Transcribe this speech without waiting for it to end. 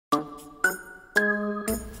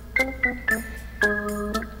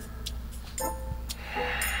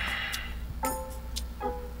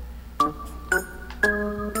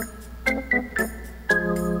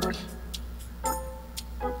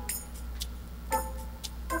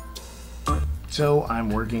So I'm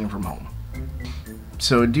working from home.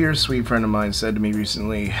 So a dear sweet friend of mine said to me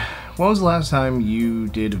recently, when was the last time you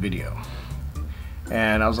did a video?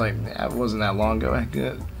 And I was like, it wasn't that long ago.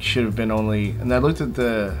 It should have been only, and I looked at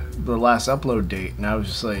the last upload date and I was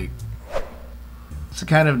just like, it's the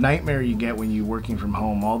kind of nightmare you get when you're working from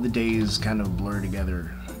home. All the days kind of blur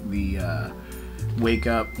together. The wake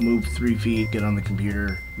up, move 3 feet, get on the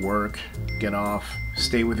computer, work, get off,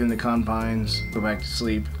 stay within the confines, go back to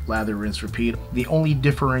sleep, lather, rinse, repeat. The only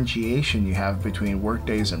differentiation you have between work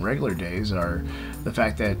days and regular days are the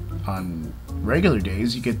fact that on regular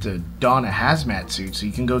days you get to don a hazmat suit so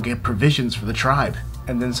you can go get provisions for the tribe.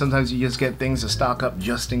 And then sometimes you just get things to stock up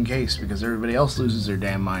just in case because everybody else loses their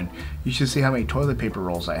damn mind. You should see how many toilet paper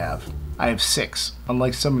rolls I have. I have 6,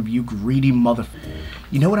 unlike some of you greedy mother...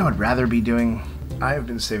 You know what I would rather be doing? I have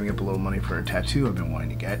been saving up a little money for a tattoo I've been wanting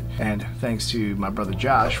to get, and thanks to my brother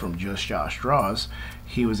Josh from Just Josh Draws,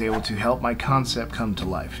 he was able to help my concept come to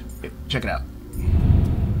life. Check it out.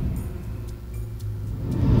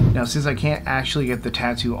 Now, since I can't actually get the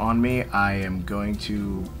tattoo on me, I am going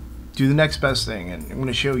to do the next best thing, and I'm going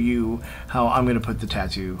to show you how I'm going to put the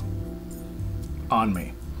tattoo on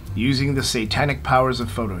me using the satanic powers of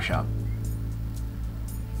Photoshop.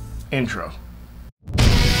 Intro.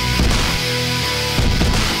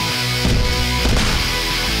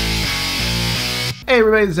 Hey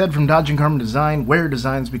everybody, this is Ed from Dodging Karma Design, where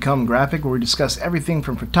designs become graphic, where we discuss everything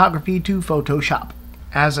from photography to Photoshop.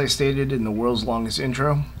 As I stated in the world's longest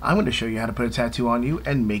intro, I'm going to show you how to put a tattoo on you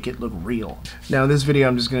and make it look real. Now in this video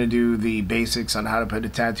I'm just going to do the basics on how to put a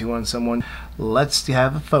tattoo on someone. Let's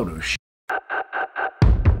have a photo shoot.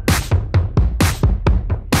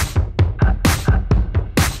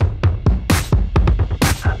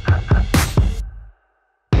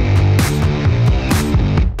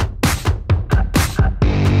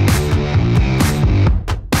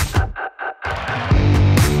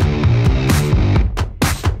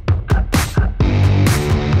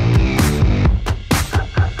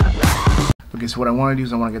 Okay, so what I want to do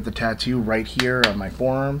is I want to get the tattoo right here on my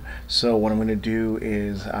forearm. So what I'm going to do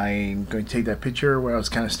is I'm going to take that picture where I was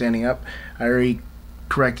kind of standing up. I already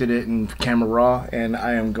corrected it in Camera Raw, and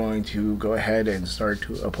I am going to go ahead and start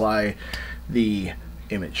to apply the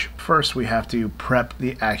image. First, we have to prep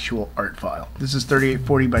the actual art file. This is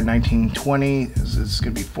 3840 by 1920. This is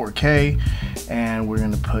going to be 4K, and we're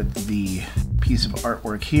going to put the piece of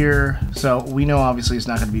artwork here. So we know obviously it's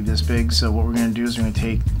not going to be this big, so what we're going to do is we're going to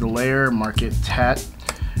take the layer, mark it tat,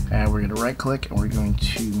 and we're going to right click and we're going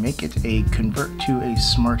to make it a convert to a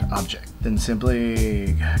smart object. Then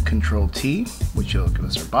simply Control T, which will give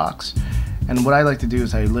us our box. And what I like to do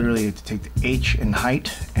is I literally have to take the H in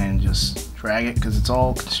height and just drag it because it's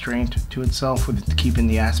all constrained to itself with keeping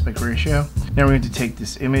the aspect ratio. Now we're going to take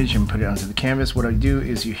this image and put it onto the canvas. What I do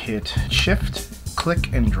is you hit Shift,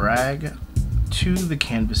 click and drag to the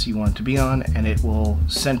canvas you want it to be on, and it will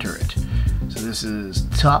center it. So this is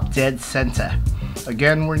top dead center.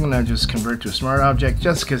 Again, we're gonna just convert to a smart object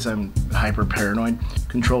just because I'm hyper paranoid.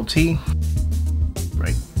 Control T,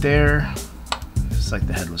 right there. It's like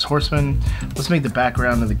the Headless Horseman. Let's make the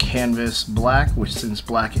background of the canvas black, which since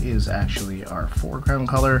black is actually our foreground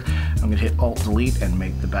color, I'm gonna hit Alt Delete and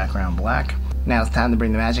make the background black. Now it's time to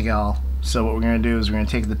bring the magic, y'all. So what we're going to do is we're going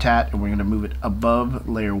to take the tat and we're going to move it above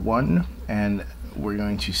layer 1, and we're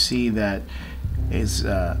going to see that it's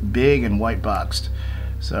big and white boxed.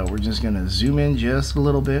 So we're just going to zoom in just a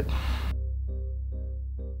little bit.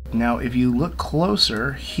 Now if you look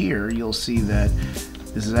closer here, you'll see that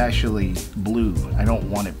this is actually blue. I don't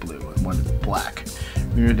want it blue, I want it black.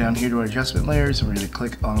 We're going to go down here to our adjustment layers and we're going to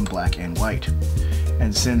click on black and white.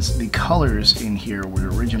 And since the colors in here were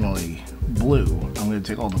originally blue, I'm going to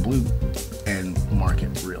take all the blue and mark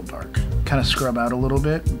it real dark. Kind of scrub out a little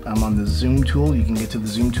bit. I'm on the zoom tool. You can get to the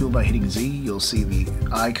zoom tool by hitting Z. You'll see the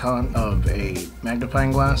icon of a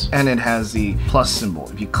magnifying glass, and it has the plus symbol.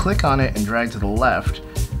 If you click on it and drag to the left,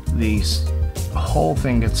 the whole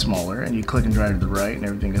thing gets smaller, and you click and drag to the right and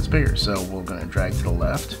everything gets bigger. So we're going to drag to the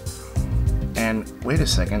left. And wait a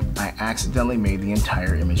second, I accidentally made the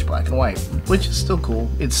entire image black and white, which is still cool.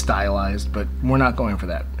 It's stylized, but we're not going for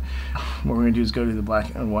that. What we're going to do is go to the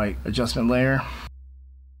black and white adjustment layer,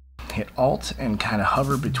 hit Alt, and kind of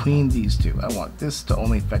hover between these two. I want this to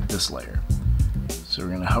only affect this layer. So we're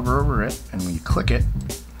going to hover over it, and when you click it,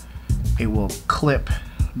 it will clip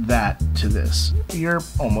that to this. You're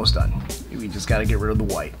almost done. We just got to get rid of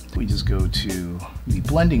the white. We just go to the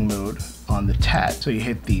blending mode on the tat. So you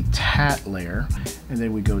hit the tat layer, and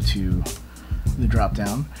then we go to the drop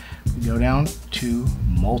down. We go down to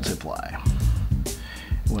multiply.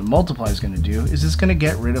 What multiply is going to do is it's going to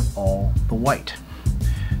get rid of all the white.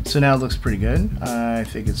 So now it looks pretty good. I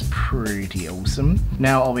think it's pretty awesome.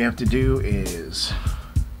 Now all we have to do is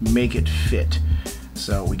make it fit.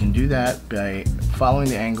 So we can do that by following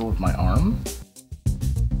the angle of my arm.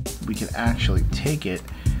 We can actually take it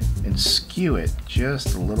and skew it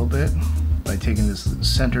just a little bit by taking this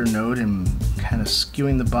center node and kind of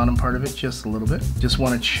skewing the bottom part of it just a little bit. Just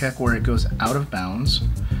want to check where it goes out of bounds.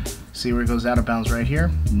 See where it goes out of bounds right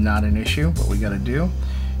here? Not an issue. What we got to do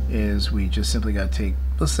is we just simply got to take,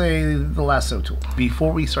 let's say, the lasso tool.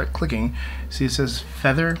 Before we start clicking, see it says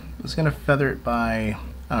feather? It's going to feather it by,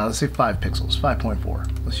 let's say 5 pixels,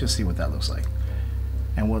 5.4. Let's just see what that looks like.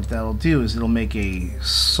 And what that'll do is it'll make a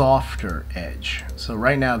softer edge. So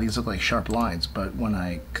right now these look like sharp lines, but when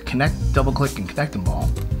I double click and connect them all,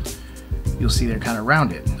 you'll see they're kind of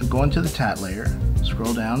rounded. So go into the tat layer,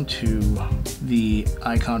 scroll down to the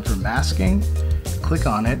icon for masking, click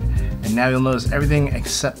on it, and now you'll notice everything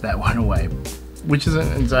except that went away, which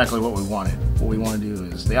isn't exactly what we wanted. What we want to do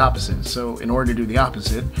is the opposite. So in order to do the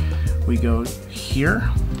opposite, we go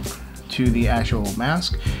here to the actual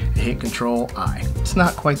mask and hit Control I. It's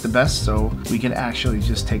not quite the best, so we can actually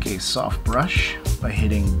just take a soft brush by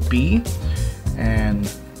hitting B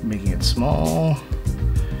and making it small,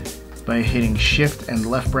 by hitting Shift and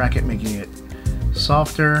left bracket making it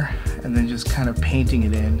softer, and then just kind of painting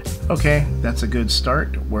it in. Okay, that's a good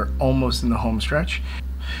start. We're almost in the home stretch.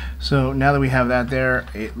 So now that we have that there,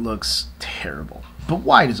 it looks terrible. But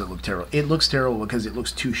why does it look terrible? It looks terrible because it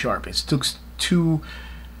looks too sharp. It looks too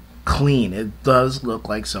clean. It does look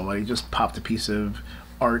like somebody just popped a piece of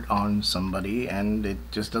art on somebody, and it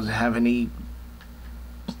just doesn't have any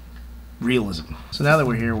realism. So now that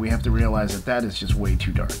we're here, we have to realize that that is just way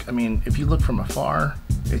too dark. I mean, if you look from afar,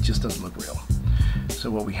 it just doesn't look real.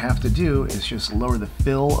 So what we have to do is just lower the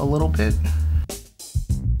fill a little bit.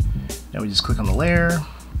 Now we just click on the layer,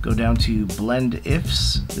 go down to blend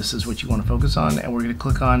ifs. This is what you want to focus on, and we're going to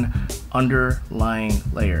click on underlying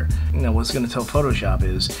layer. Now what's going to tell Photoshop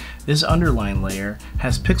is this underlying layer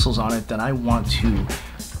has pixels on it that I want to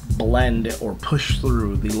blend or push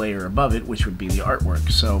through the layer above it, which would be the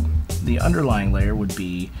artwork. So the underlying layer would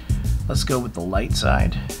be, let's go with the light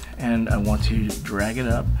side, and I want to drag it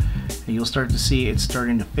up, and you'll start to see it's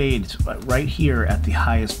starting to fade right here at the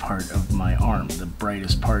highest part of my arm, the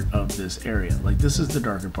brightest part of this area. Like, this is the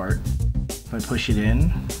darker part. If I push it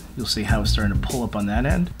in, you'll see how it's starting to pull up on that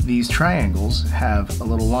end. These triangles have a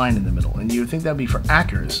little line in the middle, and you would think that would be for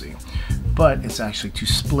accuracy, but it's actually to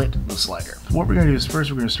split the slider. What we're going to do is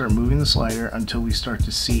first we're going to start moving the slider until we start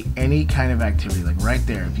to see any kind of activity, like right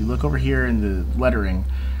there. If you look over here in the lettering,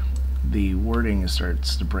 the wording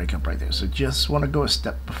starts to break up right there. So just want to go a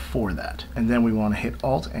step before that. And then we want to hit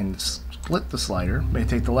Alt and split the slider. Maybe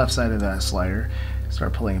take the left side of that slider,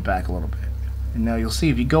 start pulling it back a little bit. And now you'll see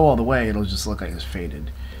if you go all the way, it'll just look like it's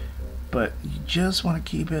faded. But you just want to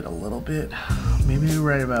keep it a little bit, maybe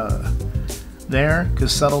right about there,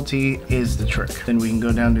 because subtlety is the trick. Then we can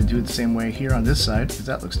go down to do it the same way here on this side, because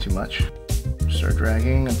that looks too much. Start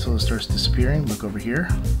dragging until it starts disappearing. Look over here.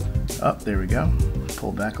 Oh, there we go.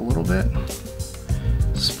 Pull back a little bit.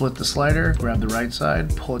 Split the slider, grab the right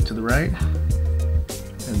side, pull it to the right.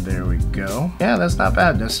 And there we go. Yeah, that's not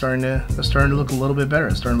bad. That's starting to look a little bit better.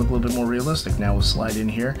 It's starting to look a little bit more realistic. Now we'll slide in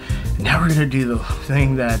here. And now we're gonna do the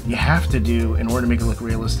thing that you have to do in order to make it look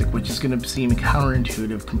realistic, which is gonna seem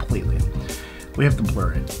counterintuitive completely. We have to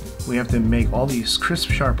blur it. We have to make all these crisp,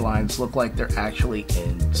 sharp lines look like they're actually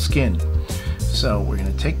in skin. So we're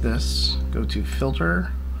gonna take this, go to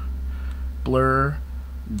Filter, Blur,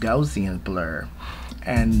 Gaussian Blur,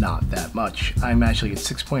 and not that much. I'm actually at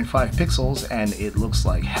 6.5 pixels and it looks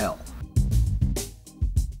like hell.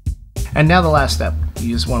 And now the last step,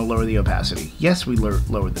 you just want to lower the opacity. Yes, we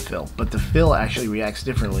lowered the fill, but the fill actually reacts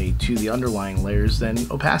differently to the underlying layers than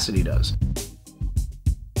opacity does.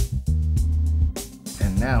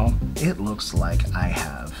 And now it looks like I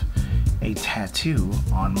have a tattoo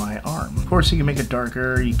on my arm. Of course, you can make it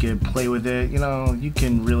darker, you can play with it, you know, you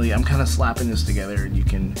can really, I'm kind of slapping this together and you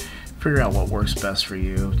can figure out what works best for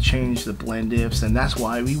you, change the blend ifs, and that's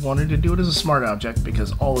why we wanted to do it as a smart object,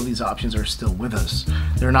 because all of these options are still with us.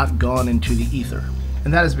 They're not gone into the ether.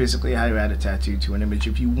 And that is basically how you add a tattoo to an image.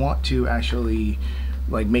 If you want to actually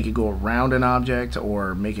like make it go around an object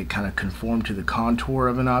or make it kind of conform to the contour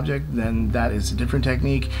of an object, then that is a different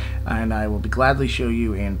technique, and I will be gladly show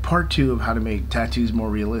you in part 2 of how to make tattoos more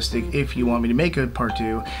realistic if you want me to make a part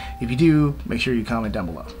 2. If you do, make sure you comment down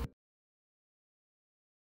below.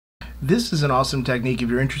 This is an awesome technique if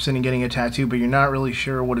you're interested in getting a tattoo, but you're not really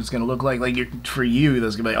sure what it's going to look like. Like, for you,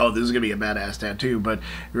 that's going to be like, oh, this is going to be a badass tattoo. But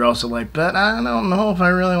you're also like, but I don't know if I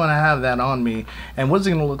really want to have that on me. And what's it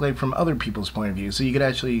going to look like from other people's point of view? So you could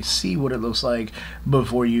actually see what it looks like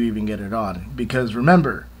before you even get it on. Because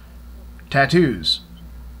remember, tattoos,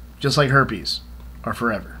 just like herpes, are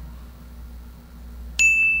forever.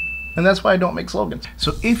 And that's why I don't make slogans.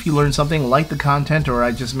 So if you learned something, like the content, or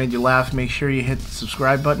I just made you laugh, make sure you hit the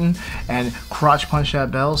subscribe button and crotch punch that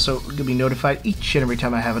bell so you'll be notified each and every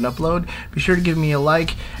time I have an upload. Be sure to give me a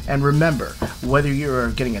like, and remember, whether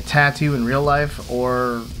you're getting a tattoo in real life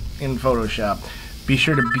or in Photoshop, be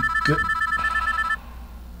sure to be good.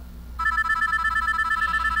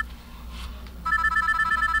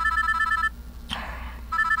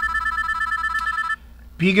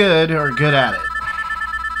 Be good or good at it.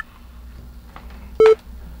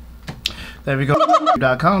 There we go.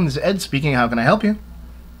 .com. This is Ed speaking. How can I help you?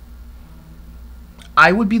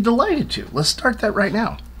 I would be delighted to. Let's start that right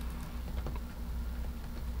now.